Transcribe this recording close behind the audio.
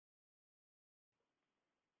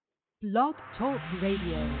Blog Talk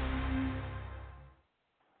Radio.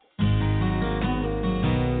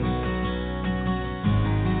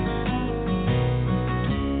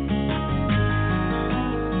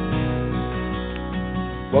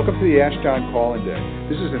 Welcome to the Ask John Call-In Day.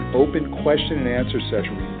 This is an open question and answer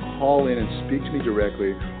session where you can call in and speak to me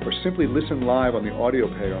directly or simply listen live on the audio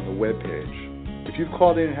player on the web page. If you've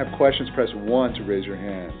called in and have questions, press 1 to raise your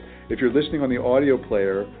hand. If you're listening on the audio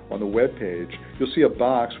player on the web page, you'll see a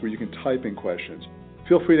box where you can type in questions.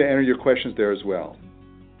 Feel free to enter your questions there as well.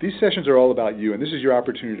 These sessions are all about you, and this is your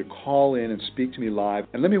opportunity to call in and speak to me live,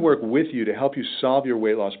 and let me work with you to help you solve your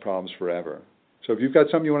weight loss problems forever. So if you've got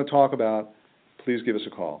something you want to talk about, please give us a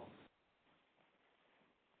call.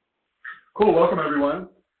 Cool. Welcome, everyone.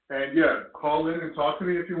 And call in and talk to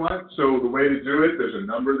me if you want. So the way to do it, there's a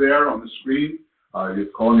number there on the screen. You're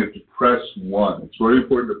calling it to press 1. It's very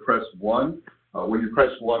important to press 1. When you press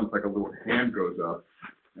 1, it's like a little hand goes up.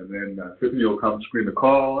 And then Tiffany will come screen the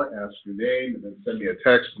call, ask your name, and then send me a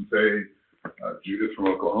text and say, Judith from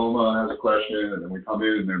Oklahoma has a question. And then we come in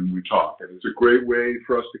and then we talk. And it's a great way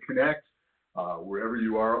for us to connect. Wherever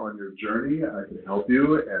you are on your journey, I can help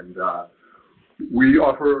you. And we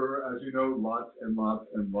offer, as you know, lots and lots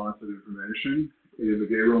and lots of information in the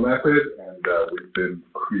Gabriel Method. And we've been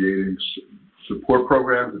creating support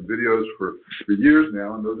programs and videos for years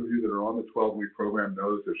now. And those of you that are on the 12-week program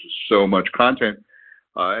know that there's just so much content.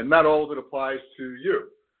 And not all of it applies to you.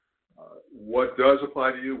 What does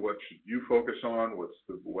apply to you? What should you focus on? What's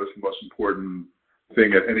the most important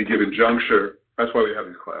thing at any given juncture? That's why we have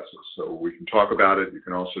these classes, so we can talk about it. You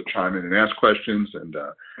can also chime in and ask questions, and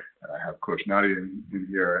I have Coach Nadia in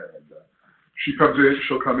here, and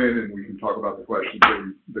she'll come in, and we can talk about the questions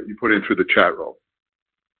that you put in through the chat roll.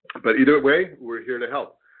 But either way, we're here to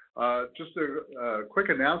help. Just a quick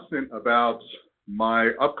announcement about my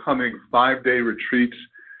upcoming 5-day retreat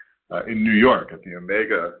in New York at the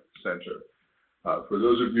Omega Center. For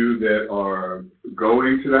those of you that are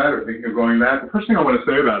going to that or thinking of going to that, the first thing I want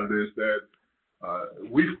to say about it is that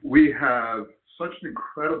we have such an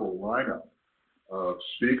incredible lineup of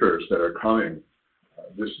speakers that are coming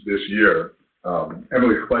this year.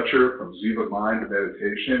 Emily Fletcher from Ziva Mind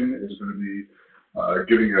Meditation is going to be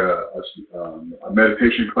giving a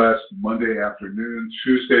meditation class Monday afternoon.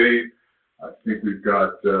 Tuesday, I think we've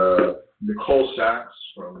got Nicole Sachs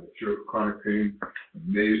from the Cure for Chronic Pain.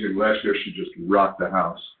 Amazing. Last year, she just rocked the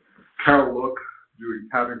house. Carol Look doing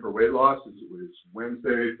Tapping for Weight Loss is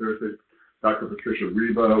Wednesday, Thursday. Dr. Patricia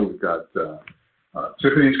Reba, we've got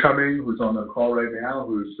Tiffany's coming, who's on the call right now,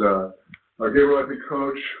 who's our Gabriel Method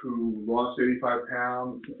coach who lost 85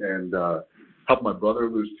 pounds and helped my brother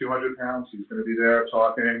lose 200 pounds. He's going to be there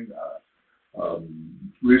talking.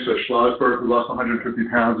 Lisa Schlossberg, who lost 150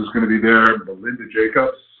 pounds, is going to be there. Melinda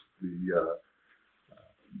Jacobs, the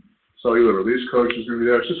cellular release coach, is going to be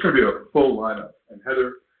there. It's just going to be a full lineup. And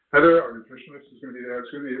Heather, our nutritionist, is going to be there.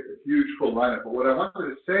 It's going to be a huge full lineup. But what I wanted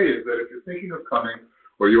to say is that if you're thinking of coming,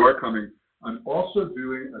 or you are coming, I'm also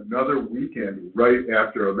doing another weekend right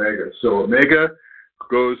after Omega. So Omega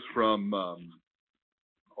goes from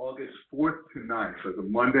August 4th to 9th. So it's a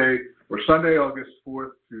Monday or Sunday, August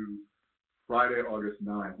 4th to Friday, August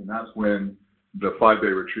 9th. And that's when the 5-day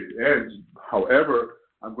retreat ends. However,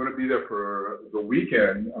 I'm going to be there for the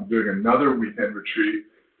weekend. I'm doing another weekend retreat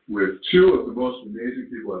with two of the most amazing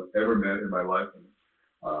people I've ever met in my life. And,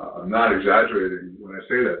 I'm not exaggerating when I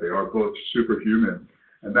say that. They are both superhuman.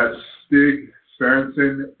 And that's Stig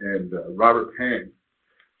Sørensen and Robert Pang.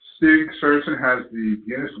 Stig Sørensen has the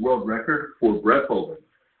Guinness World Record for breath holding.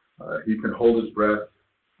 He can hold his breath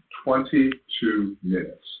 22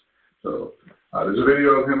 minutes. So there's a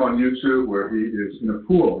video of him on YouTube where he is in a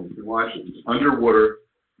pool. You can watch it. He's underwater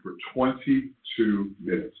for 22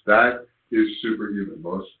 minutes. That is superhuman.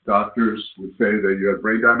 Most doctors would say that you have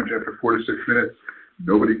brain damage after 4 to 6 minutes.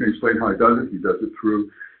 Nobody can explain how he does it. He does it through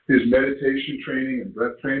his meditation training and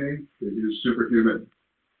breath training. It is superhuman.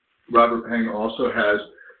 Robert Pang also has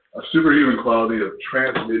a superhuman quality of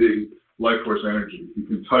transmitting life force energy. He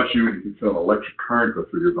can touch you and you can feel an electric current go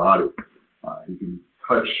through your body. He can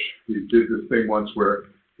touch. He did this thing once where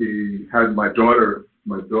he had my daughter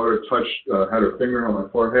touched, had her finger on my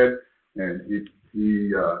forehead, and he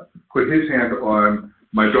put his hand on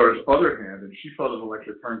my daughter's other hand, and she felt an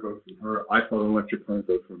electric current go through her. I felt an electric current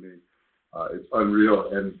go through me. It's unreal.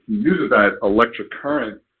 And he uses that electric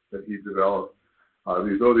current that he developed,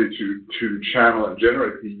 the ability to channel and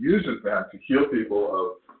generate. He uses that to heal people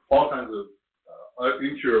of all kinds of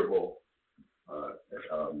incurable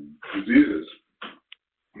diseases.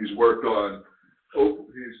 He's worked on,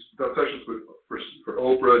 he's done sessions for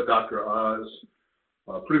Oprah, Dr. Oz,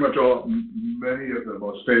 Pretty much many of the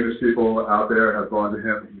most famous people out there have gone to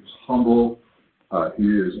him. He's humble. He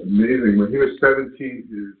is amazing. When he was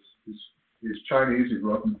 17, he's Chinese. He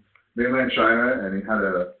grew up in mainland China, and he had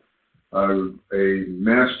a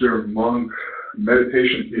master monk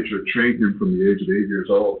meditation teacher train him from the age of 8 years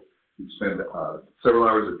old. He'd spend several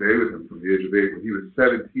hours a day with him from the age of 8. When he was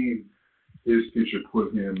 17, his teacher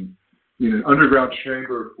put him in an underground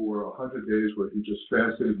chamber for 100 days where he just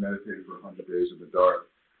fasted and meditated for 100 days in the dark.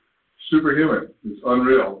 Superhuman. It's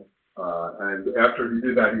unreal. And after he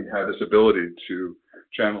did that, he had this ability to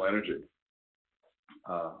channel energy.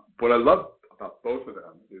 What I love about both of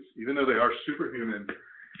them is, even though they are superhuman,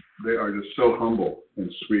 they are just so humble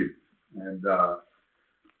and sweet, and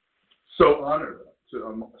so honored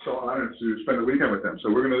to spend the weekend with them.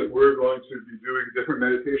 So we're going to be doing different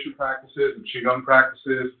meditation practices and qigong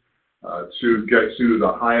practices to get to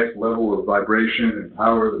the highest level of vibration and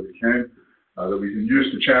power that we can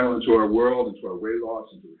use to channel into our world, into our weight loss,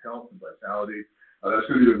 into health and vitality. That's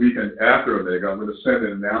going to be the weekend after Omega. I'm going to send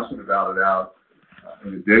an announcement about it out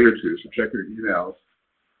in a day or two, so check your emails.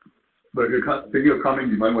 But if you're thinking of coming,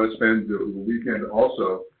 you might want to spend the weekend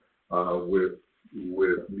also with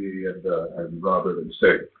me and Robert and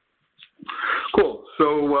Sig. Cool.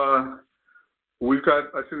 So I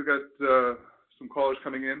see we've got some callers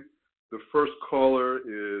coming in. The first caller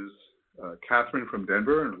is Catherine from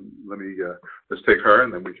Denver, and let's take her,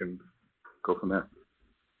 and then we can go from there.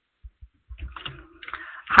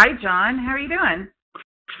 Hi, John. How are you doing?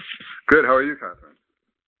 Good. How are you, Catherine?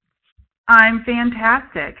 I'm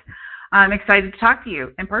fantastic. I'm excited to talk to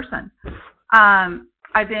you in person.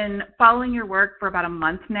 I've been following your work for about a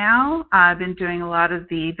month now. I've been doing a lot of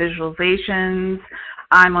the visualizations.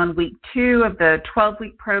 I'm on week 2 of the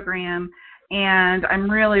 12-week program, and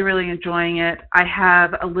I'm really, really enjoying it. I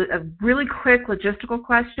have a really quick logistical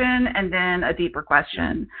question and then a deeper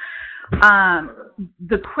question.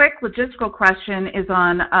 The quick logistical question is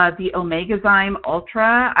on the OmegaZyme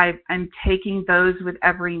Ultra. I'm taking those with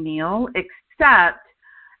every meal, except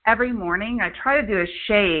every morning I try to do a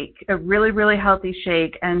shake, a really, really healthy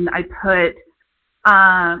shake, and I put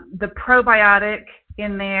the probiotic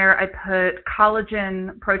in there. I put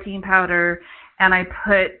collagen protein powder, and I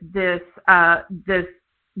put this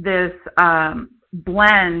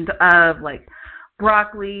blend of like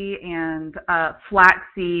broccoli and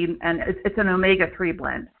flaxseed, and it's an omega-3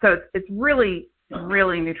 blend. So it's really,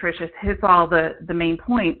 really nutritious. Hits all the main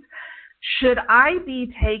points. Should I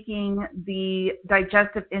be taking the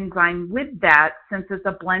digestive enzyme with that, since it's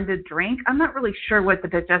a blended drink? I'm not really sure what the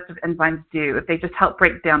digestive enzymes do, if they just help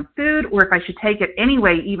break down food, or if I should take it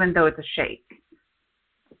anyway, even though it's a shake.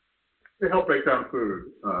 They help break down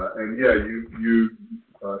food. And yeah, you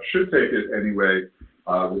should take it anyway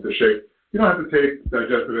with the shake. You don't have to take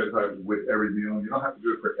digestive enzymes with every meal. You don't have to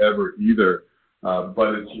do it forever either.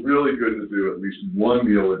 But it's really good to do at least one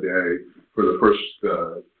meal a day for the first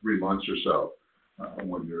 3 months or so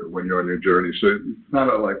when you're on your journey. So it's not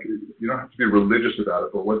you don't have to be religious about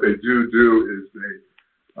it, but what they do is they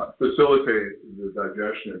facilitate the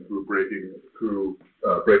digestion through breaking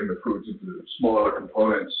the foods into smaller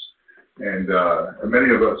components. And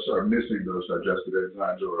many of us are missing those digestive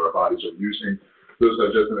enzymes, or our bodies are using those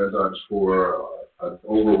digestive enzymes for an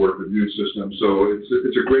overworked immune system. So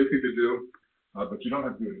it's a great thing to do, but you don't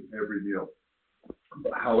have to do it in every meal.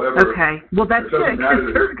 However, okay. Well, that's it doesn't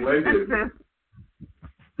matter that it's blended.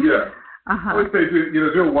 Yeah. I would say do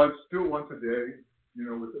it once a day.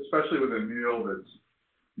 Especially with a meal that's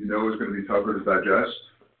is going to be tougher to digest.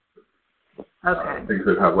 Okay. Things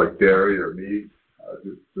that have like dairy or meat,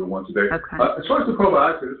 do it once a day. Okay. As far as the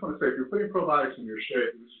probiotics, I just want to say, if you're putting probiotics in your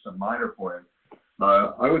shake, this is a minor point.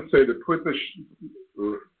 I would say to put the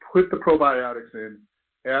probiotics in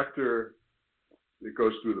after it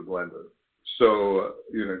goes through the blender. So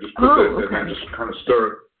just put and then just kind of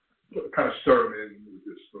stir them in with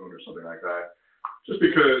this spoon or something like that. Just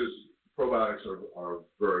because probiotics are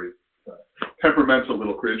very temperamental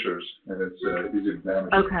little creatures, and it's easy to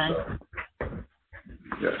damage. Okay. So,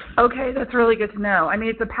 yeah. Okay, that's really good to know. I mean,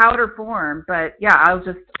 it's a powder form, but yeah,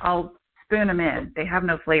 I'll spoon them in. They have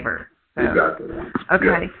no flavor. So. Exactly. Okay.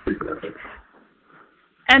 Yeah, exactly.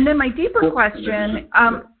 And then my deeper question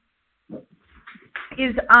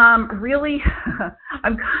is really,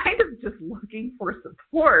 I'm kind of just looking for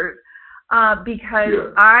support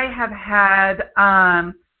because I have had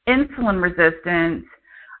insulin resistance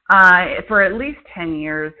for at least 10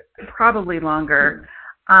 years, probably longer.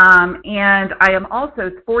 And I am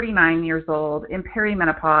also 49 years old in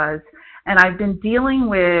perimenopause, and I've been dealing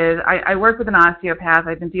with, I work with an osteopath.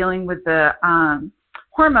 I've been dealing with the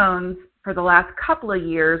hormones for the last couple of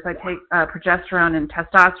years, I take progesterone and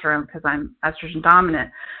testosterone because I'm estrogen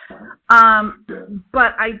dominant.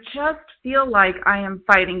 But I just feel like I am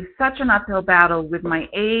fighting such an uphill battle with my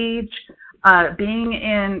age, being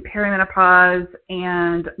in perimenopause,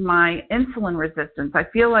 and my insulin resistance. I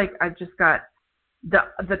feel like I've just got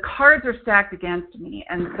the cards are stacked against me,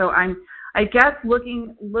 and so I guess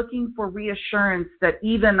looking for reassurance that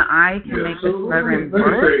even I can make this program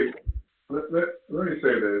work. Let me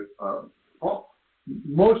say that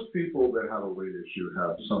most people that have a weight issue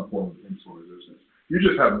have some form of insulin resistance. You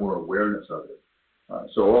just have more awareness of it.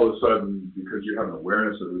 So all of a sudden, because you have an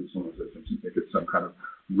awareness of insulin resistance, you think it's some kind of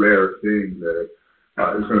rare thing that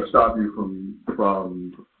is going to stop you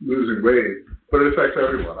from losing weight. But it affects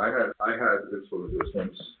everyone. I had insulin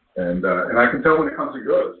resistance, and I can tell when it comes and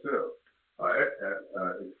goes too.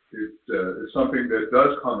 It's something that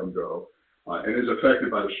does come and go, and is affected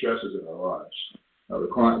by the stresses in our lives. The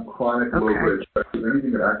chronic low-grade stress,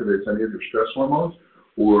 anything that activates any of your stress hormones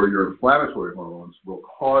or your inflammatory hormones will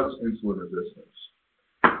cause insulin resistance.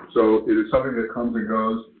 So it is something that comes and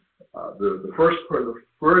goes. The very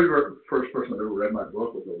first person that ever read my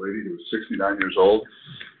book was a lady who was 69 years old.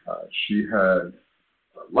 She had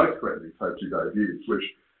life-threatening type 2 diabetes, which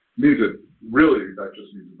means that really that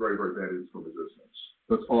just means very, very bad insulin resistance.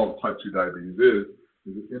 That's all type 2 diabetes is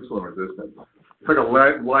insulin resistance. It's like a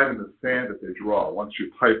line in the sand that they draw. Once your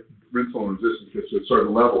type insulin resistance gets to a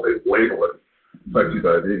certain level, they label it type 2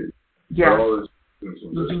 diabetes. Yeah. So all this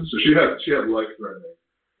insulin resistance. So she had life-threatening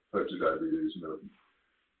type 2 diabetes. You know,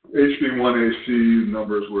 HbA1c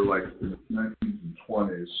numbers were like in the 19s and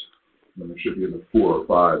 20s, and they should be in the 4 or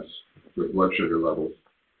 5s with blood sugar levels.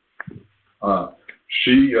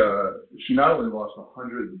 She not only lost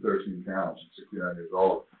 113 pounds at 69 years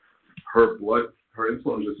old, her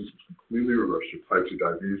insulin resistance was completely reversed. Her type 2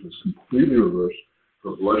 diabetes was completely reversed.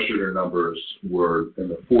 Her blood sugar numbers were in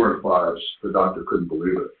the 4 and 5s. The doctor couldn't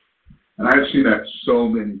believe it. And I've seen that so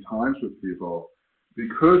many times with people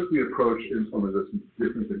because we approach insulin resistance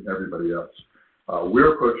different than everybody else.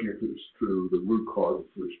 We're approaching it through the root causes,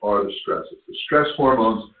 which are the stresses. The stress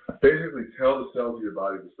hormones basically tell the cells of your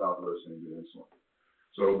body to stop listening to insulin.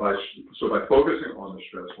 So by focusing on the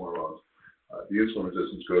stress hormones, the insulin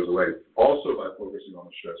resistance goes away. Also, by focusing on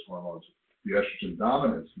the stress hormones, the estrogen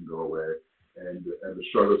dominance can go away, and the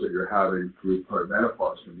struggles that you're having through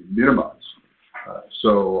perimenopause can be minimized.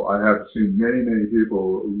 So I have seen many, many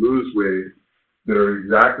people lose weight that are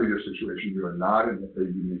exactly your situation. You are not in a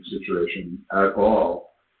unique situation at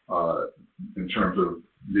all in terms of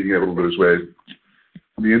being able to lose weight.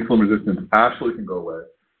 The insulin resistance absolutely can go away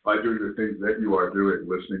by doing the things that you are doing,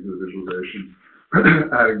 listening to the visualization,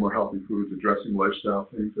 adding more healthy foods, addressing lifestyle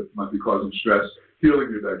things that might be causing stress, healing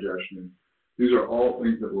your digestion. These are all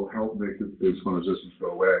things that will help make the insulin resistance go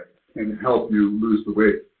away and help you lose the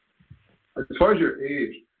weight. As far as your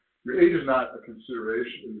age is not a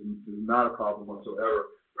consideration, is not a problem whatsoever.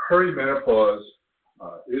 Perimenopause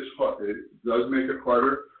is hard. It does make it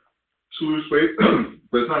harder to lose weight,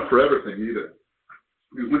 but it's not for everything either.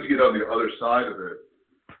 Because once you get on the other side of it,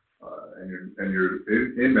 and you're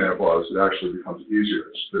in menopause, it actually becomes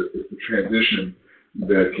easier. It's the transition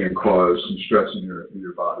that can cause some stress in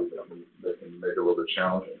your body that can make it a little bit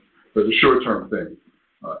challenging. But it's a short-term thing.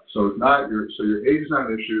 So your age is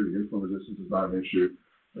not an issue. The insulin resistance is not an issue.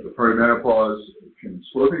 The perimenopause can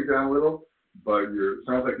slow things down a little, but it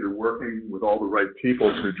sounds like you're working with all the right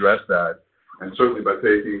people to address that. And certainly by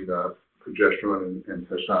taking progesterone and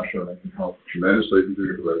testosterone, that can help tremendously if you do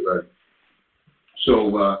it the right way.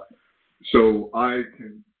 So I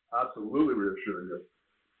can absolutely reassure you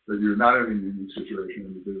that you're not in a unique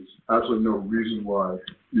situation. There's absolutely no reason why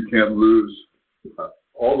you can't lose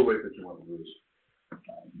all the weight that you want to lose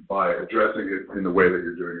by addressing it in the way that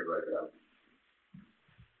you're doing it right now.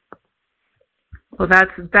 Well,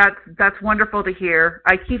 that's wonderful to hear.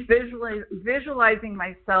 I keep visualizing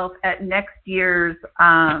myself at next year's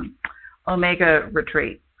Omega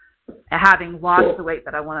retreat, having lost the weight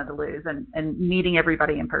that I wanted to lose and meeting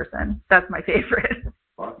everybody in person. That's my favorite.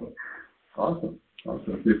 Awesome.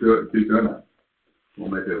 Keep doing that. We'll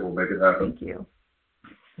make it happen.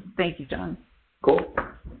 Thank you, John. Cool.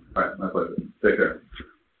 All right, my pleasure. Take care.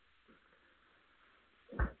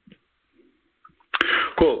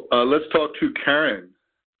 Cool. Let's talk to Karen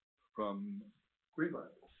from Greenland.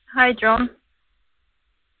 Hi, John.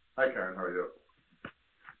 Hi, Karen. How are you?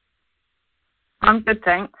 I'm good,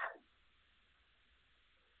 thanks.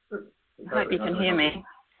 Good. I hope you can hear me.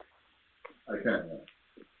 I can,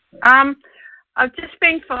 yeah. I've just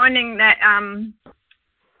been finding that I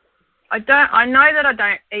know that I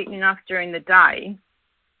don't eat enough during the day,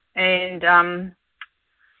 and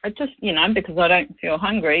I just, because I don't feel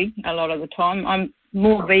hungry a lot of the time. I'm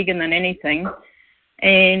more vegan than anything.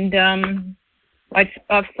 And I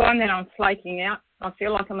find that I'm flaking out. I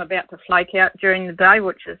feel like I'm about to flake out during the day,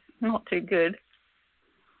 which is not too good.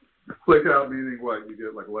 Flake out meaning what? You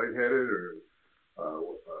get like lightheaded or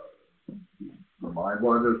mind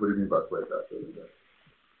wanders? What do you mean by flake out during the day?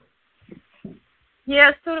 Yeah,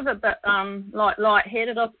 it's sort of a bit like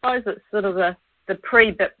lightheaded, I suppose. It's sort of the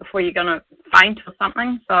pre-bit before you're going to faint or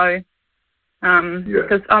something. So,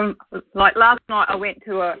 because like last night I went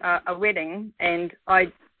to a wedding and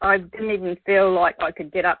I didn't even feel like I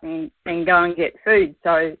could get up and go and get food.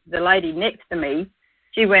 So the lady next to me,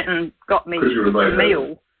 she went and got me a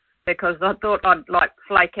meal because I thought I'd like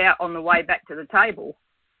flake out on the way back to the table.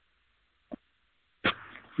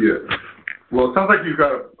 Yeah. Well, it sounds like you've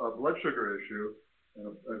got a blood sugar issue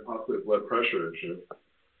and possibly a blood pressure issue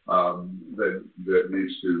that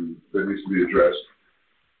needs to be addressed.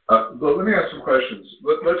 But let me ask some questions.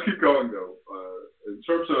 Let's keep going though. In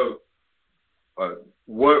terms of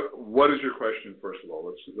what is your question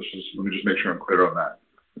let me just make sure I'm clear on that.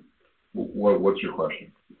 What's your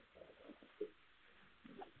question?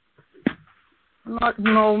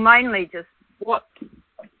 Well, mainly just what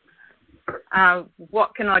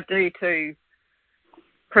can I do to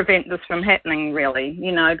prevent this from happening, really?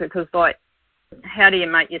 Because like, how do you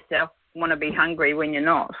make yourself want to be hungry when you're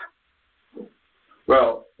not?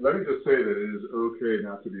 Well, let me just say that it is okay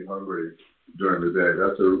not to be hungry during the day.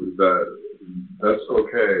 That's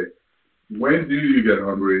okay. When do you get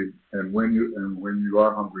hungry, and when you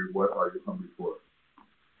are hungry, what are you hungry for?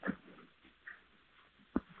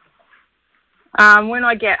 When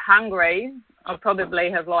I get hungry, I'll probably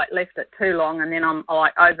have like left it too long, and then I'm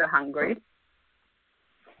like over hungry.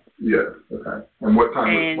 Yeah. Okay. And what time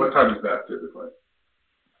is that typically?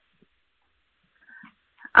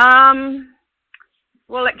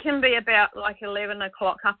 Well, it can be about like 11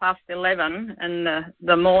 o'clock, 11:30 in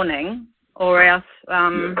the morning, or else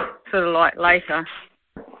sort of like later.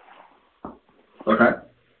 Okay.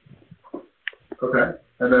 Okay.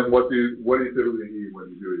 And then what do you typically eat when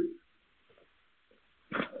you do eat?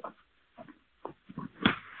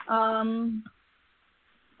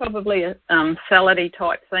 Probably salady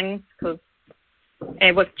type things, with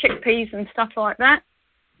chickpeas and stuff like that.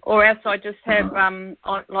 Or else I just have I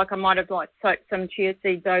might have like soaked some chia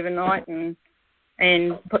seeds overnight and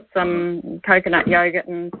put some coconut yogurt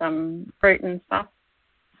and some fruit and stuff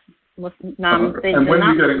with seeds and when and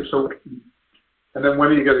are you getting and then when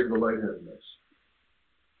are you getting the lightheadedness?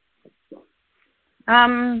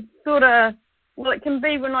 It can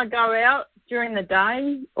be when I go out during the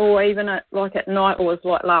day, or even at night, or was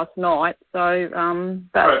like last night. So,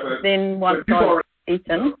 then once I've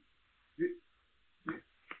eaten.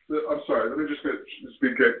 I'm sorry. Let me just get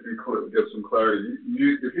some clarity.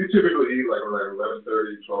 If you typically eat like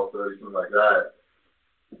 11:30, 12:30, something like that,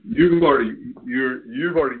 you've already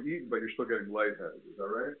eaten, but you're still getting lightheaded. Is that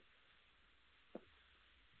right?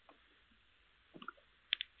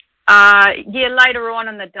 Later on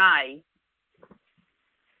in the day.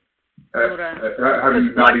 Have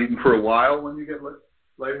you not eaten for a while when you get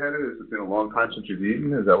lightheaded? Has it been a long time since you've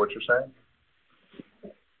eaten? Is that what you're saying?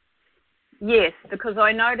 Yes, because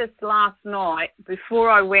I noticed last night, before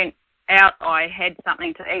I went out, I had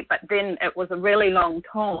something to eat, but then it was a really long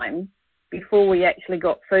time before we actually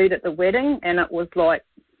got food at the wedding, and it was like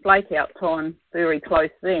flake out time very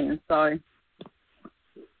close then, so.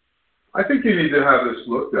 I think you need to have this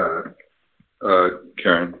looked at,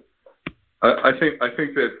 Karen. I think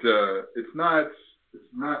that it's not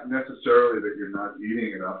necessarily that you're not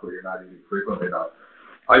eating enough or you're not eating frequently enough.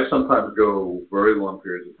 I sometimes go very long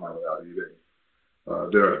periods of time without eating.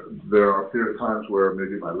 There are times where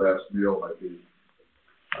maybe my last meal might be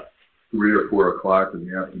 3 or 4 o'clock in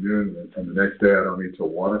the afternoon, and the next day I don't eat till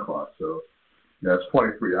 1 o'clock. So, it's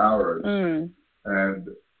 23 hours, and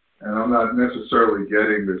I'm not necessarily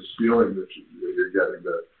getting this feeling that you're getting,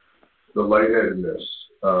 the lightheadedness.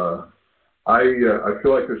 I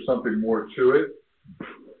feel like there's something more to it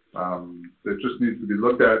that just needs to be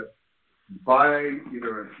looked at by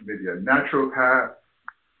either maybe a naturopath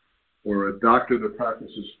or a doctor that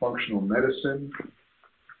practices functional medicine,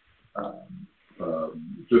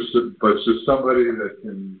 just somebody that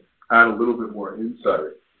can add a little bit more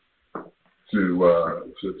insight to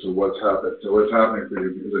what's happening for you,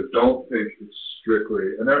 because I don't think it's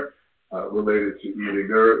strictly related to eating.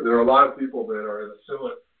 There are a lot of people that are in a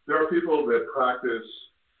similar. There are people that practice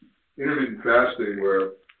intermittent fasting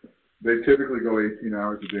where they typically go 18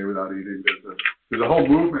 hours a day without eating. There's a whole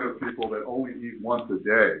movement of people that only eat once a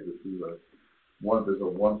day. This is there's a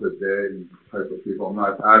once a day type of people. I'm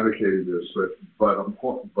not advocating this, but I'm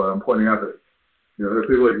pointing out that there are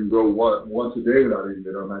people that can go once a day without eating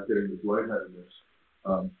that are not getting this lightheadedness.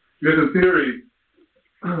 Because in theory,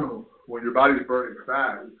 when your body's burning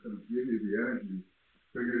fat, it's going to give you the energy,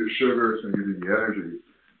 it's going to give you the sugar, it's going to give you the energy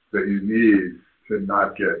that you need to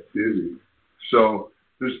not get dizzy. So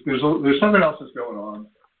there's something else that's going on.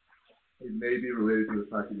 It may be related to the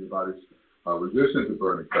fact that your body's resistant to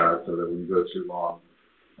burning fat, so that when you go too long,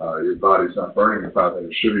 your body's not burning the fat that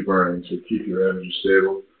it should be burning to keep your energy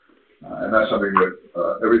stable. And that's something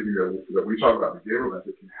that everything that we talk about in the Gabriel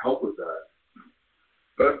method can help with that.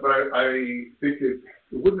 But I think it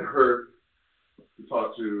wouldn't hurt to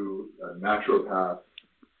talk to a naturopath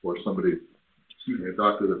or a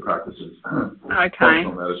doctor that practices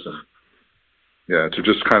functional medicine. Yeah, to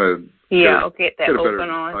just kind of I'll get that get a better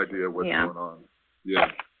organised. idea of what's going on.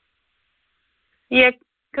 Yeah. Yeah,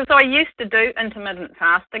 because I used to do intermittent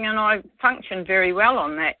fasting and I functioned very well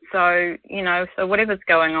on that. So, so whatever's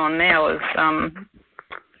going on now is,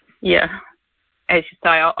 as you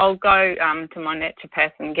say, I'll go to my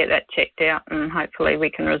naturopath and get that checked out, and hopefully we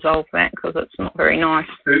can resolve that, because it's not very nice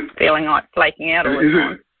feeling like flaking out all the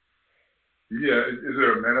time. Yeah, is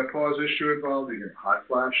there a menopause issue involved? Are you getting hot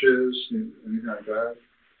flashes, anything like that?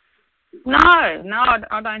 No,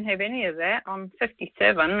 I don't have any of that. I'm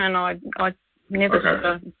 57 and I never sort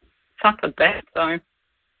of suffered that, so.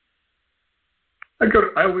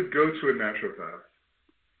 I would go to a naturopath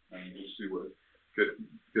and just see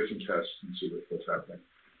get some tests and see what's happening.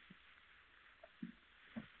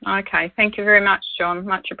 Okay, thank you very much, John.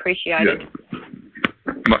 Much appreciated. Yeah.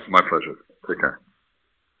 My pleasure. Take care.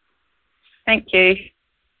 Thank you.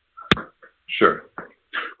 Sure.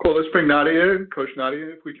 Cool. Let's bring Nadia in, Coach Nadia,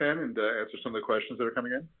 if we can, and answer some of the questions that are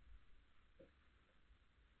coming in.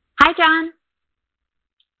 Hi, John.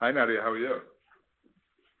 Hi, Nadia. How are you?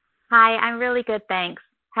 Hi, I'm really good, thanks.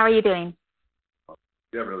 How are you doing?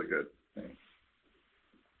 Yeah, really good. Thanks.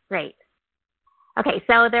 Great. Okay,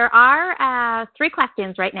 so there are 3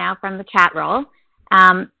 questions right now from the chat roll.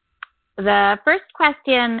 The first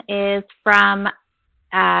question is from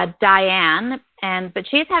Diane, but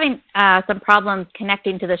she's having some problems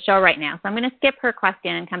connecting to the show right now. So I'm going to skip her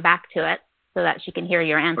question and come back to it so that she can hear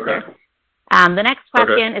your answer. Okay. The next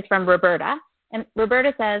question is from Roberta. And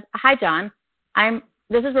Roberta says, "Hi, John.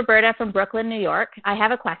 This is Roberta from Brooklyn, New York. I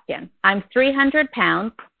have a question. I'm 300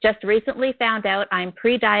 pounds, just recently found out I'm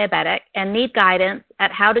pre-diabetic and need guidance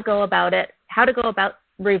at how to go about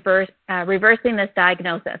reversing this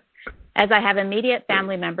diagnosis, as I have immediate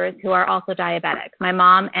family members who are also diabetic, my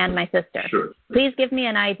mom and my sister. Sure. Please give me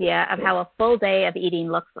an idea of how a full day of eating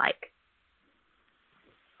looks like."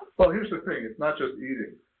 Well, here's the thing. It's not just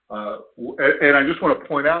eating. And I just want to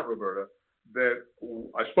point out, Roberta, that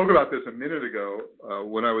I spoke about this a minute ago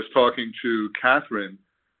when I was talking to Catherine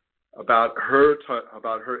about her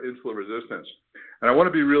insulin resistance. And I want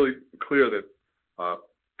to be really clear that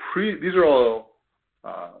these are all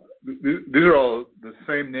the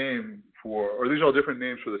same name these are all different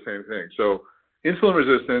names for the same thing. So insulin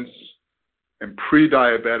resistance and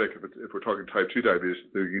pre-diabetic, if we're talking type 2 diabetes,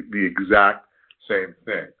 they're the exact same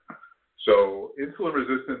thing. So insulin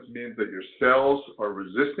resistance means that your cells are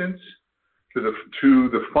resistant to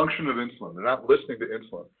the function of insulin. They're not listening to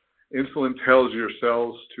insulin. Insulin tells your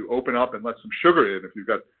cells to open up and let some sugar in. If you've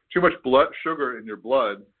got too much sugar in your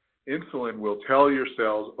blood, insulin will tell your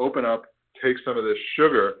cells, open up, take some of this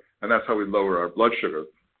sugar, and that's how we lower our blood sugar.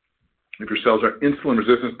 If your cells are insulin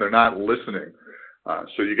resistant, they're not listening.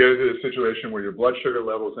 So you get into a situation where your blood sugar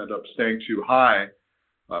levels end up staying too high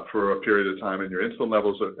for a period of time, and your insulin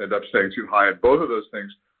levels end up staying too high, and both of those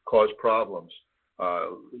things cause problems.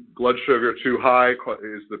 Blood sugar too high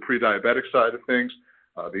is the pre-diabetic side of things.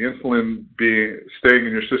 The insulin staying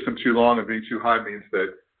in your system too long and being too high means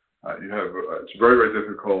that it's very, very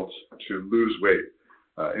difficult to lose weight.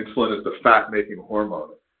 Insulin is the fat-making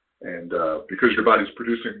hormone, and because your body's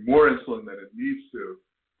producing more insulin than it needs to,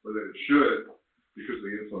 or than it should, because of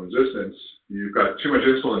the insulin resistance, you've got too much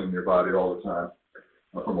insulin in your body all the time.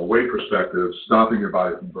 From a weight perspective, stopping your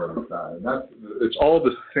body from burning fat, and it's all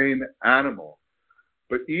the same animal.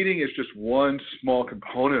 But eating is just one small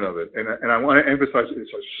component of it, and I want to emphasize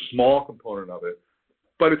it's a small component of it,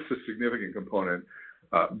 but it's a significant component.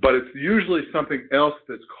 But it's usually something else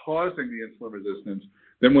that's causing the insulin resistance.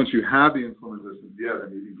 Then once you have the insulin resistance,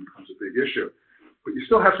 then eating becomes a big issue. But you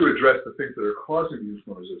still have to address the things that are causing the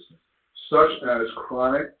insulin resistance, such as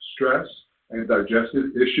chronic stress and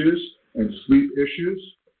digestive issues and sleep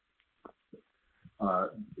issues.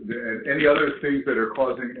 And any other things that are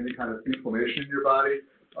causing any kind of inflammation in your body,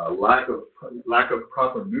 lack of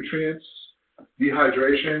proper nutrients,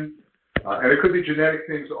 dehydration, and it could be genetic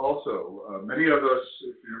things also. Many of us,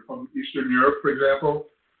 if you're from Eastern Europe, for example,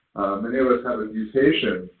 many of us have a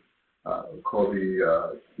mutation called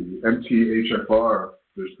the MTHFR.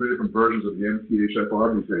 There's 3 different versions of the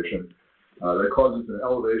MTHFR mutation that causes an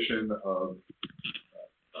elevation of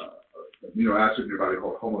amino acid in your body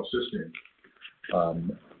called homocysteine.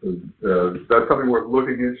 That's something worth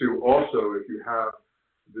looking into also if you have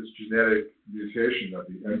this genetic mutation of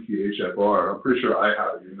the MTHFR. I'm pretty sure I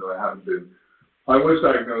have it, even though I haven't been. I was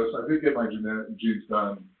diagnosed. I did get my genes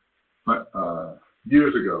done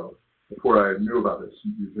years ago before I knew about this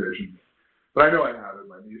mutation. But I know I have it.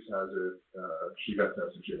 My niece has it. She got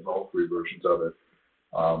tested. She has all 3 versions of it.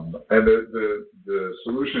 And the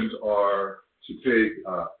solutions are to take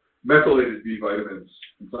methylated B vitamins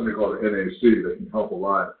and something called NAC that can help a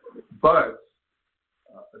lot. But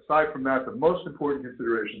aside from that, the most important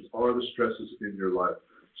considerations are the stresses in your life.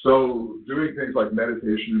 So doing things like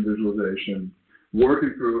meditation and visualization,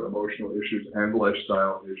 working through emotional issues and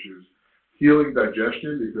lifestyle issues, healing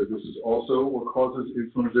digestion, because this is also what causes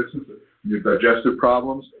insulin resistance. You have digestive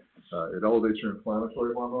problems. It elevates your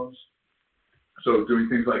inflammatory hormones. So doing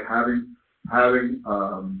things like having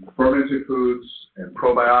fermented foods and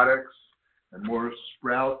probiotics and more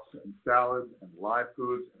sprouts and salads and live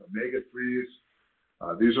foods and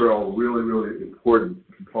omega-3s. These are all really, really important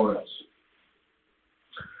components.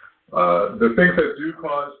 The things that do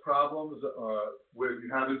cause problems when you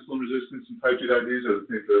have insulin resistance and type 2 diabetes are the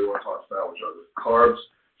things that everyone talks about, which are the carbs,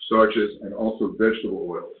 starches, and also vegetable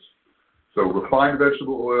oils. So refined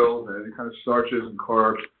vegetable oils and any kind of starches and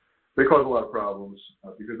carbs, they cause a lot of problems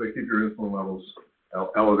because they keep your insulin levels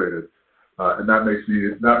elevated, and that makes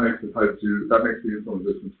the insulin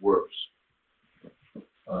resistance worse.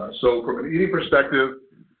 So from an eating perspective,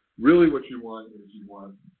 really what you want is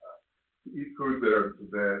to eat foods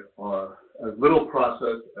that are as little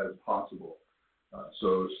processed as possible.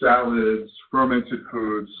 So salads, fermented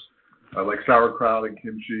foods like sauerkraut and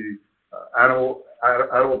kimchi, animal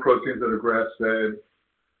proteins that are grass-fed,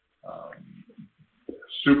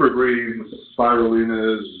 super greens,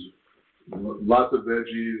 spirulinas, lots of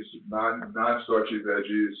veggies, non-starchy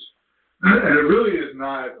veggies. And it really is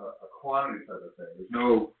not a quantity type of thing. There's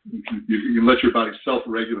no, you let your body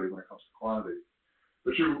self-regulate when it comes to quantity.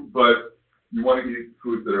 But you want to eat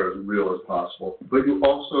foods that are as real as possible. But you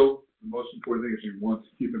also, the most important thing is you want to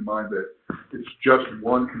keep in mind that it's just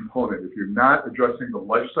one component. If you're not addressing the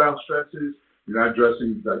lifestyle stresses, you're not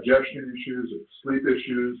addressing digestion issues or sleep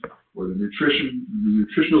issues or the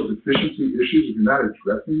nutritional deficiency issues, if you're not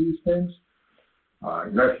addressing these things,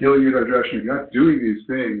 you're not healing your digestion, you're not doing these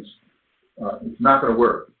things, it's not going to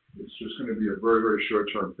work. It's just going to be a very, very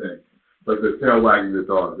short-term thing. Like the tail wagging the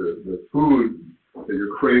dog. The food that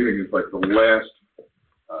you're craving is like the last,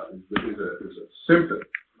 is a symptom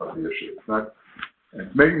of the issue. And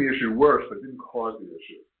it's making the issue worse, but it didn't cause the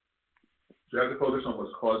issue. So you have to focus on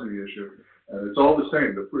what's causing the issue. And it's all the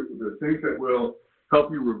same. The things that will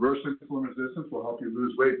help you reverse insulin resistance will help you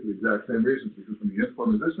lose weight for the exact same reasons, because when the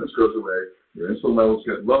insulin resistance goes away, your insulin levels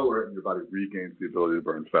get lower and your body regains the ability to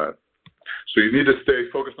burn fat. So you need to stay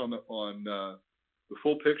focused on the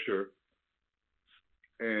full picture.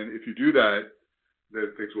 And if you do that,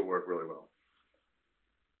 then things will work really well.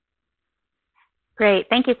 Great.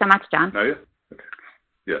 Thank you so much, John. Now, yeah? Okay.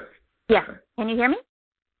 Yes. Yeah. Okay. Can you hear me?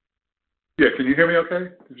 Yeah. Can you hear me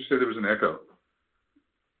okay? Did you say there was an echo?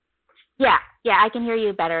 Yeah. I can hear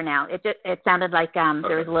you better now. It sounded like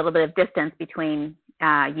there was a little bit of distance between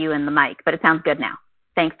you and the mic, but it sounds good now.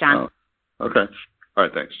 Thanks, John. Oh, okay. All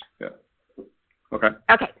right. Thanks. Yeah. Okay.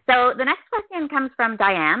 Okay. So the next question comes from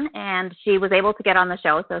Diane, and she was able to get on the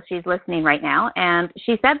show, so she's listening right now. And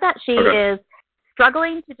she said that she is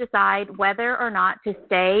struggling to decide whether or not to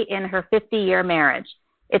stay in her 50-year marriage.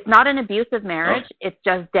 It's not an abusive marriage. It's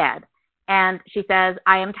just dead. And she says,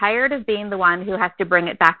 I am tired of being the one who has to bring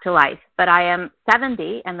it back to life, but I am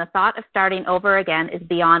 70, and the thought of starting over again is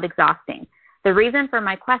beyond exhausting. The reason for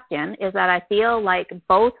my question is that I feel like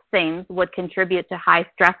both things would contribute to high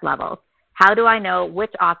stress levels. How do I know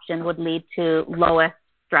which option would lead to lowest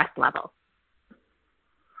stress levels?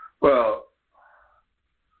 Well,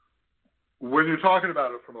 when you're talking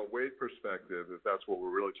about it from a weight perspective, if that's what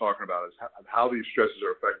we're really talking about, is how these stresses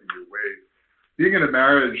are affecting your weight. Being in a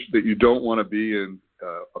marriage that you don't want to be in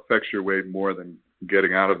affects your weight more than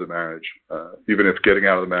getting out of the marriage. Even if getting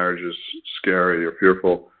out of the marriage is scary or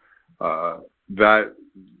fearful, that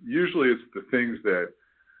usually it's the things that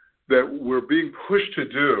we're being pushed to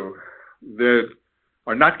do that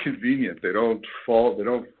are not convenient. They don't fall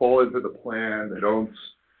into the plan. They don't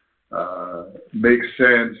make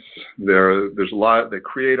sense. There's a lot. They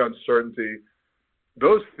create uncertainty.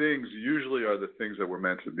 those things usually are the things that we're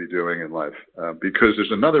meant to be doing in life, because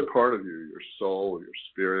there's another part of you, your soul, your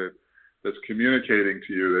spirit, that's communicating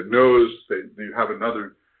to you, that knows that you have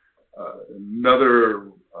another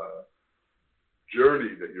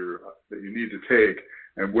journey that you need to take,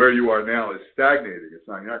 and where you are now is stagnating.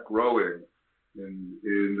 You're not growing in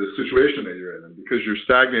the situation that you're in, and because you're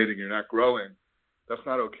stagnating, you're not growing. That's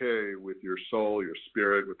not okay with your soul, your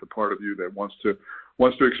spirit, with the part of you that wants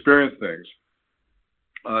to experience things.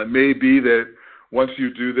 It may be that once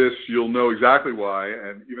you do this, you'll know exactly why,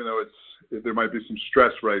 and even though there might be some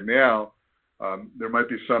stress right now, there might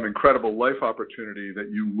be some incredible life opportunity that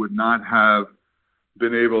you would not have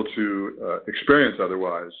been able to experience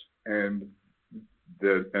otherwise, and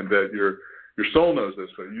that your soul knows this,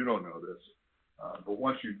 but you don't know this. But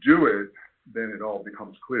once you do it, then it all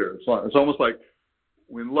becomes clear. It's almost like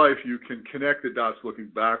in life you can connect the dots looking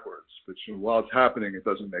backwards, but while it's happening, it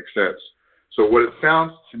doesn't make sense. So what it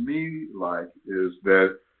sounds to me like is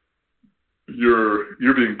that you're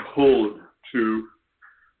being pulled to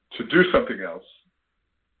do something else.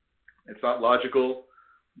 It's not logical,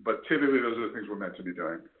 but typically those are the things we're meant to be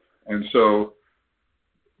doing. And so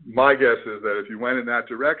my guess is that if you went in that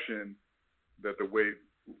direction, that the weight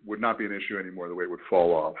would not be an issue anymore. The weight would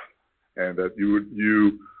fall off, and that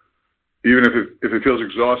you even if it feels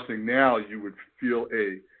exhausting now, you would feel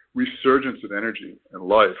a resurgence of energy and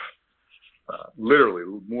life. Literally,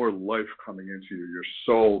 more life coming into you, your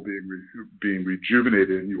soul being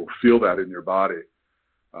rejuvenated, and you will feel that in your body.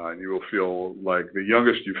 And you will feel like the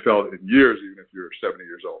youngest you've felt in years, even if you're 70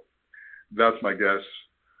 years old. That's my guess.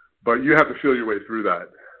 But you have to feel your way through that.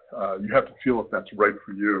 You have to feel if that's right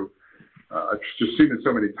for you. I've just seen it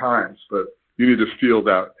so many times, but you need to feel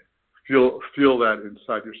that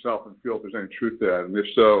inside yourself and feel if there's any truth to that. And if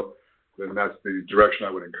so, then that's the direction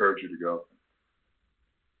I would encourage you to go.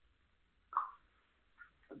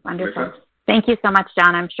 Wonderful. Thank you so much,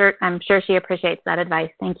 John. I'm sure she appreciates that advice.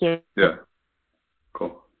 Thank you. Yeah.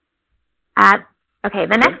 Cool. Okay.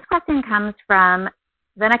 The next question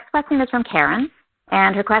is from Karen,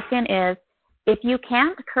 and her question is: if you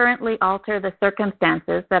can't currently alter the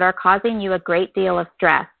circumstances that are causing you a great deal of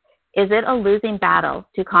stress, is it a losing battle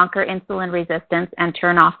to conquer insulin resistance and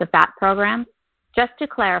turn off the fat program? Just to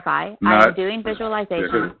clarify, I am doing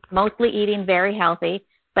visualization, mostly eating very healthy,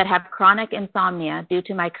 but have chronic insomnia due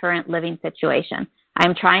to my current living situation.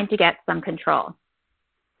 I'm trying to get some control.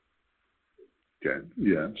 Okay.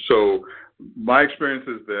 Yeah. So my experience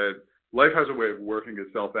is that life has a way of working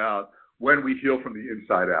itself out when we heal from the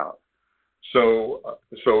inside out. So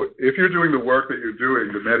if you're doing the work that you're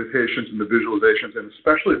doing, the meditations and the visualizations, and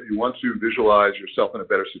especially if you want to visualize yourself in a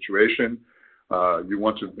better situation, you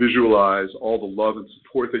want to visualize all the love and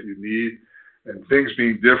support that you need and things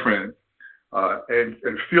being different,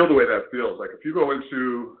 and feel the way that feels. Like if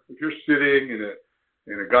you're sitting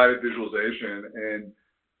in a guided visualization and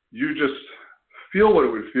you just feel what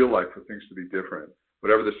it would feel like for things to be different,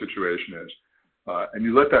 whatever the situation is, and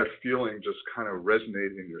you let that feeling just kind of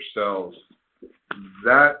resonate in your cells,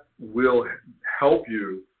 that will help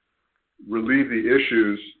you relieve the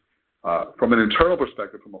issues from an internal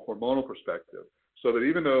perspective, from a hormonal perspective, so that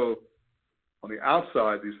even though on the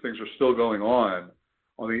outside these things are still going on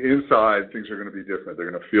the inside things are going to be different.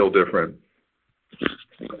 They're going to feel different.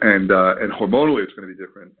 And hormonally it's going to be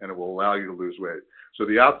different, and it will allow you to lose weight. So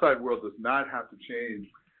the outside world does not have to change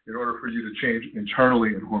in order for you to change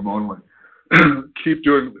internally and hormonally. Keep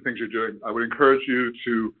doing the things you're doing. I would encourage you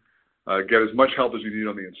to get as much help as you need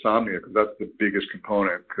on the insomnia, because that's the biggest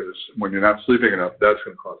component, because when you're not sleeping enough, that's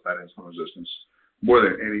going to cause that insulin resistance more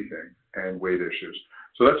than anything, and weight issues.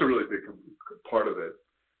 So that's a really big part of it.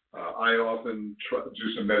 I often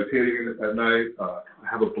do some meditating at night. I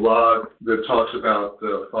have a blog that talks about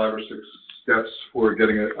 5 or 6 steps for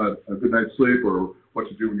getting a good night's sleep, or what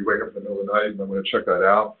to do when you wake up in the middle of the night, and I'm going to check that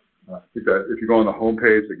out. I think that if you go on the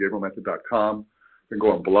homepage at GabrielMethod.com and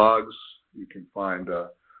go on blogs, you can find a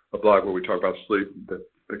blog where we talk about sleep that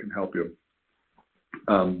can help you.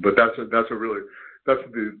 But that's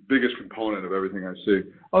the biggest component of everything I see.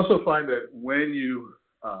 I also find that when you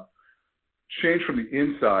change from the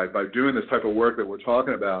inside by doing this type of work that we're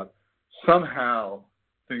talking about, somehow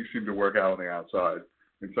things seem to work out on the outside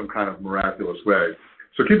in some kind of miraculous way.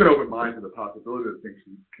 So keep an open mind to the possibility that things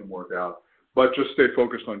can work out, but just stay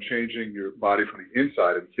focused on changing your body from the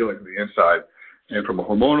inside and healing from the inside. And from a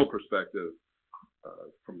hormonal perspective,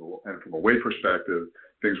 and from a weight perspective,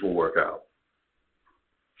 things will work out.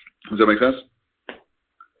 Does that make sense?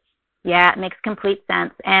 Yeah, it makes complete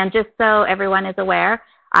sense. And just so everyone is aware,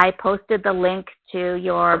 I posted the link to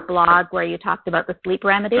your blog where you talked about the sleep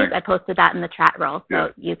remedies. Thanks. I posted that in the chat roll,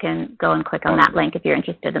 so you can go and click on that link if you're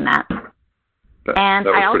interested in that. And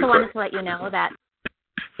I also wanted to let you know that,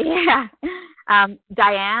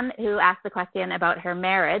 Diane, who asked the question about her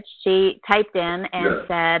marriage, she typed in and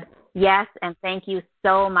said, yes, and thank you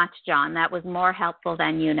so much, John. That was more helpful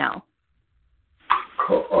than you know.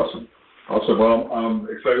 Cool. Awesome. Well, I'm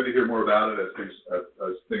excited to hear more about it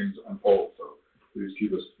as things unfold. So please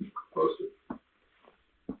keep us posted.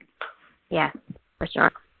 Yes, for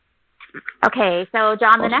sure. Okay, so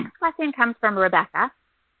John, the next question comes from Rebecca,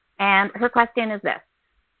 and her question is this.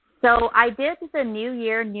 So I did the New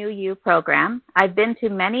Year, New You program. I've been to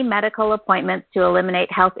many medical appointments to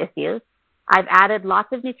eliminate health issues. I've added lots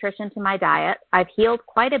of nutrition to my diet. I've healed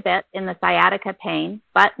quite a bit in the sciatica pain,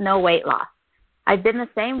 but no weight loss. I've been the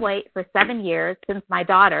same weight for 7 years since my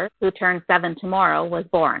daughter, who turns 7 tomorrow, was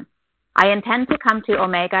born. I intend to come to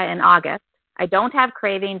Omega in August. I don't have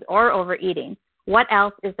cravings or overeating. What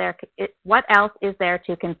else is there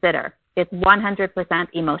to consider? It's 100%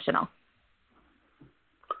 emotional.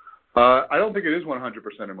 I don't think it is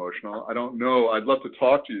 100% emotional. I don't know. I'd love to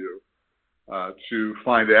talk to you to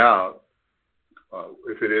find out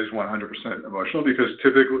if it is 100% emotional, because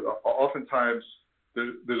oftentimes,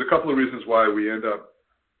 there's a couple of reasons why we end up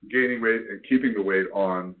gaining weight and keeping the weight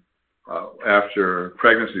on after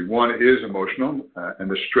pregnancy. One is emotional and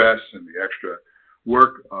the stress and the extra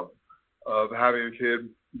work of having a kid.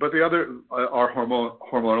 But the other are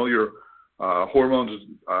hormonal. Your hormones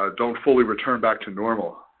don't fully return back to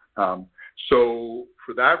normal. So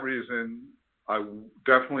for that reason,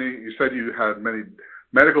 you said you had many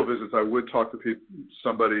medical visits. I would talk to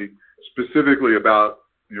somebody specifically about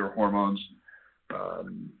your hormones.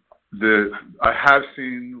 I have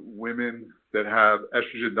seen women that have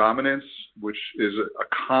estrogen dominance, which is a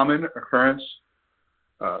common occurrence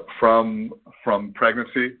from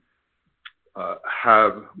pregnancy,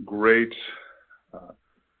 have great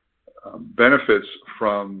benefits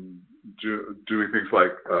from doing things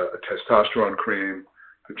like a testosterone cream,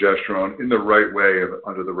 progesterone in the right way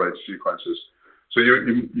under the right sequences. So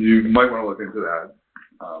you might want to look into that.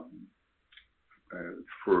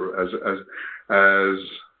 As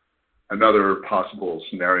another possible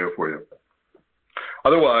scenario for you.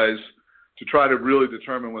 Otherwise, to try to really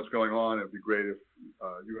determine what's going on, it'd be great if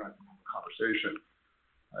you and I can have a conversation,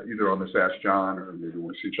 either on this Ask John or maybe when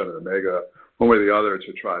we see each other at Omega, one way or the other,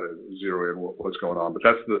 to try to zero in what's going on. But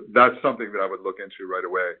that's something that I would look into right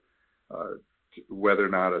away, whether or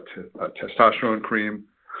not a testosterone cream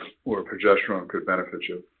or progesterone could benefit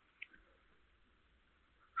you.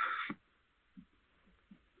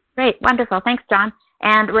 Great, wonderful. Thanks, John.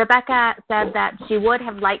 And Rebecca said that she would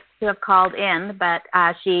have liked to have called in, but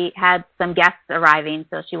she had some guests arriving,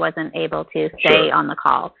 so she wasn't able to stay on the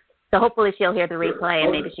call. So hopefully she'll hear the replay,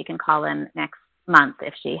 and maybe she can call in next month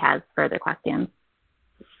if she has further questions.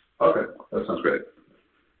 Okay, that sounds great.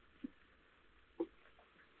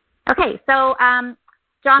 Okay, so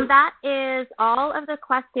John, that is all of the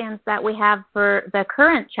questions that we have for the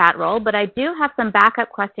current chat roll, but I do have some backup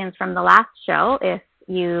questions from the last show if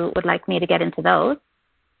you would like me to get into those.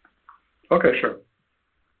 Okay, sure.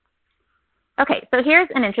 Okay, so here's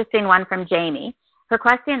an interesting one from Jamie. Her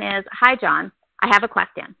question is, hi, John. I have a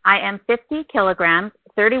question. I am 50 kilograms,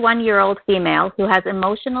 31-year-old female who has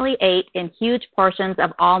emotionally ate in huge portions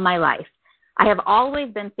of all my life. I have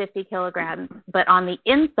always been 50 kilograms, but on the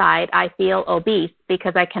inside, I feel obese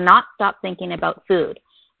because I cannot stop thinking about food.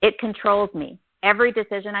 It controls me. Every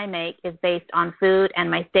decision I make is based on food, and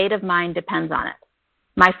my state of mind depends on it.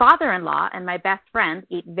 My father-in-law and my best friend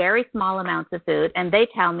eat very small amounts of food, and they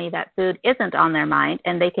tell me that food isn't on their mind,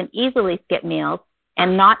 and they can easily skip meals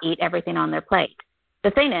and not eat everything on their plate.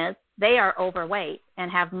 The thing is, they are overweight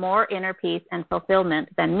and have more inner peace and fulfillment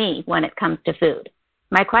than me when it comes to food.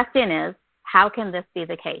 My question is, how can this be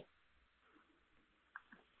the case?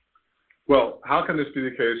 Well, how can this be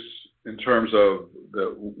the case in terms of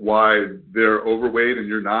why they're overweight and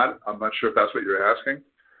you're not? I'm not sure if that's what you're asking.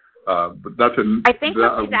 But that's I think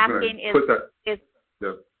what she's asking is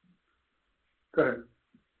yeah. Go ahead.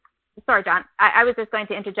 Sorry, John. I was just going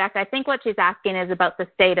to interject. I think what she's asking is about the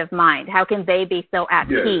state of mind. How can they be so at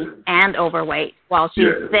peace and overweight while she's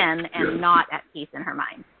thin and not at peace in her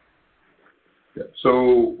mind? Yeah.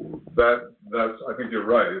 So that's I think you're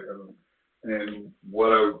right. And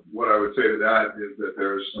what I would say to that is that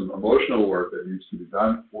there's some emotional work that needs to be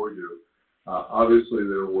done for you. Obviously,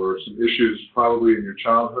 there were some issues probably in your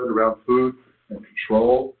childhood around food and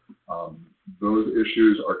control. Those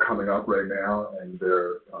issues are coming up right now, and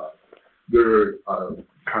they're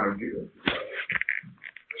kind of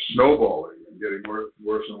snowballing and getting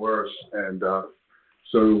worse and worse. And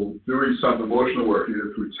so doing some emotional work,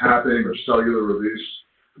 either through tapping or cellular release,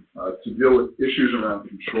 to deal with issues around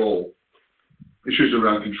control. Issues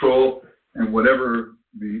around control and whatever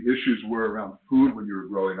the issues were around food when you were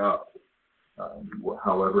growing up.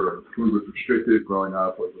 However, food was restricted growing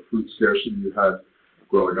up, or the food scarcity you had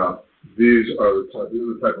growing up. These are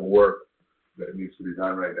the type of work that needs to be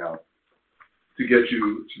done right now to get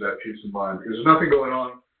you to that peace of mind. Because there's nothing going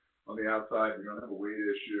on the outside. You don't have a weight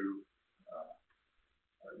issue.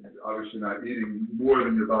 Obviously not eating more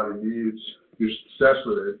than your body needs. You're obsessed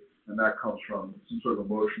with it, and that comes from some sort of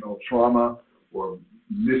emotional trauma or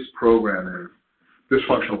misprogramming,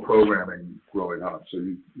 dysfunctional programming growing up. So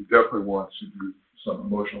you definitely want to do some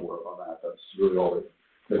emotional work on that. That's really all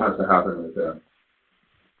that has to happen right there.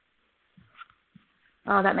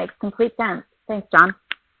 Oh, that makes complete sense. Thanks, John.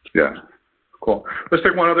 Yeah, cool. Let's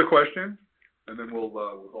take one other question, and then we'll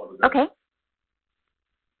call it a day.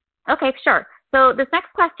 Okay, sure. So this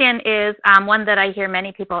next question is one that I hear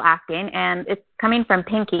many people asking, and it's coming from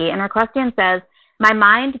Pinky. And her question says, "My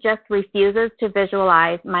mind just refuses to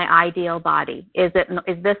visualize my ideal body. Is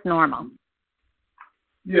this normal?"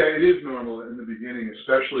 Yeah, it is normal in the beginning,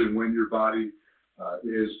 especially when your body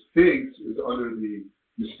is under the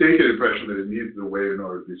mistaken impression that it needs the weight in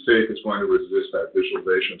order to be safe. It's going to resist that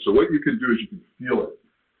visualization. So what you can do is you can feel it.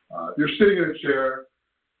 If you're sitting in a chair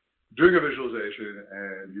doing a visualization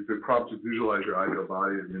and you've been prompted to visualize your ideal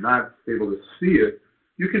body and you're not able to see it,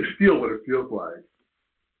 you can feel what it feels like.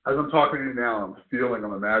 As I'm talking to you now, I'm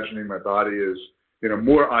imagining my body is in a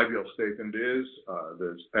more ideal state than it is.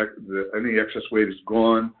 Any excess weight is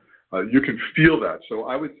gone. You can feel that. So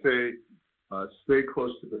I would say stay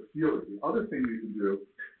close to the feeling. The other thing you can do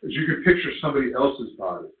is you can picture somebody else's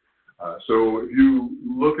body. So if you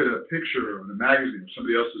look at a picture in a magazine of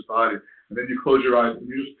somebody else's body, and then you close your eyes and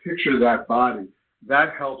you just picture that body,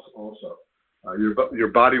 that helps also. Your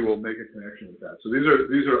body will make a connection with that. So these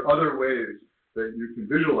are other ways that you can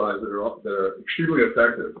visualize that are extremely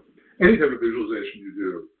effective. Any type of visualization you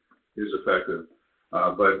do is effective.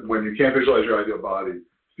 But when you can't visualize your ideal body,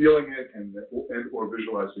 feeling it and or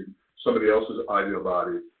visualizing somebody else's ideal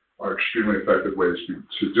body are extremely effective ways to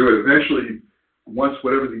do it. Eventually, once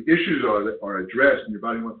whatever the issues are that are addressed and your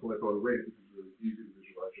body wants to let go of the weight, it's really easy to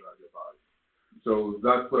visualize your ideal body. So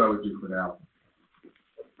that's what I would do for now.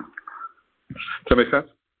 Does that make sense?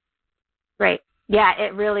 Great. Yeah,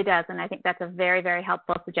 it really does. And I think that's a very, very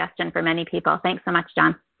helpful suggestion for many people. Thanks so much,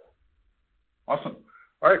 John. Awesome.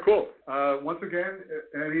 All right, cool. Once again,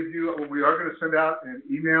 any of you, we are going to send out an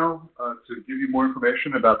email to give you more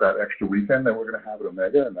information about that extra weekend that we're going to have at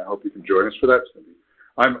Omega, and I hope you can join us for that.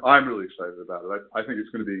 I'm really excited about it. I think it's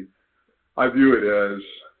going to be, I view it as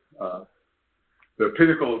the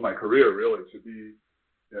pinnacle of my career, really, to be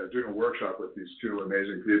doing a workshop with these two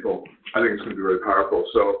amazing people. I think it's going to be really powerful.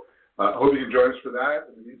 So I hope you can join us for that.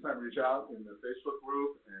 In the meantime, reach out in the Facebook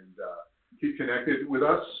group and keep connected with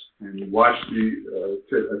us and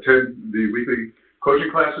attend the weekly coaching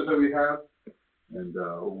classes that we have. And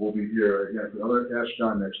we'll be here again for another Ask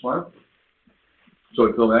John next month. So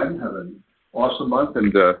until then, have an awesome month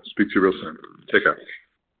and speak to you real soon. Take care.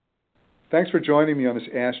 Thanks for joining me on this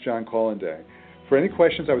Ask John call-in day. For any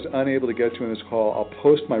questions I was unable to get to in this call, I'll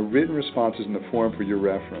post my written responses in the forum for your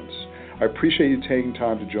reference. I appreciate you taking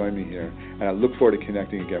time to join me here, and I look forward to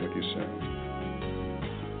connecting again with you soon.